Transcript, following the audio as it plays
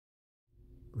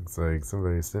Looks like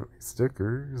somebody sent me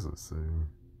stickers. Let's see.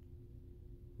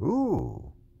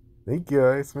 Ooh. Thank you,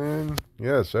 Iceman.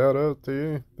 Yeah, shout out to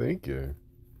you. Thank you.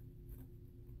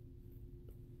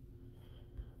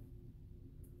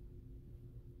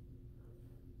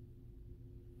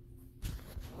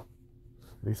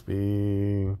 At least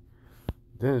be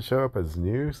didn't show up as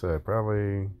new, so I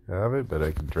probably have it, but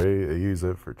I can use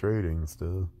it for trading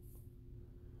still.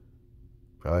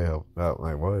 Probably help out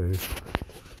my wife.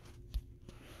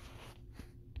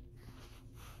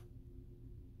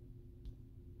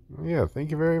 Yeah, thank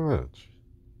you very much.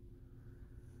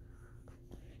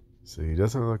 See, it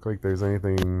doesn't look like there's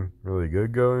anything really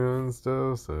good going on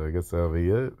still, so I guess that'll be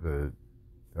it, but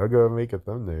I'll go and make a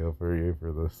thumbnail for you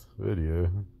for this video.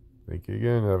 Thank you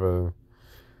again.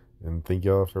 And thank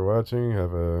y'all for watching.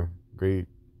 Have a great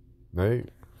night.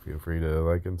 Feel free to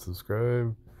like and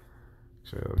subscribe.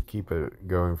 Actually, I'll keep it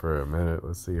going for a minute.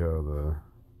 Let's see how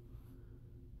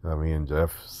me and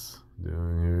Jeff's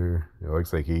doing here. It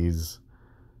looks like he's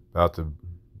about to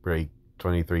break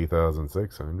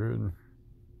 23,600. I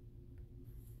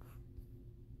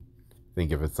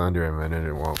think if it's under a minute,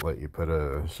 it won't let you put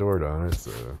a short on it.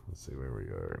 So let's see where we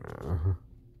are now.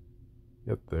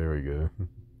 Yep, there we go.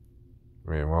 I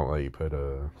mean, it won't let you put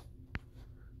a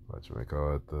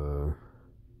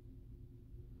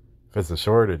if it's a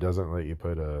short, it doesn't let you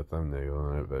put a thumbnail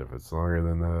on it. But if it's longer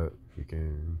than that, you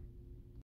can.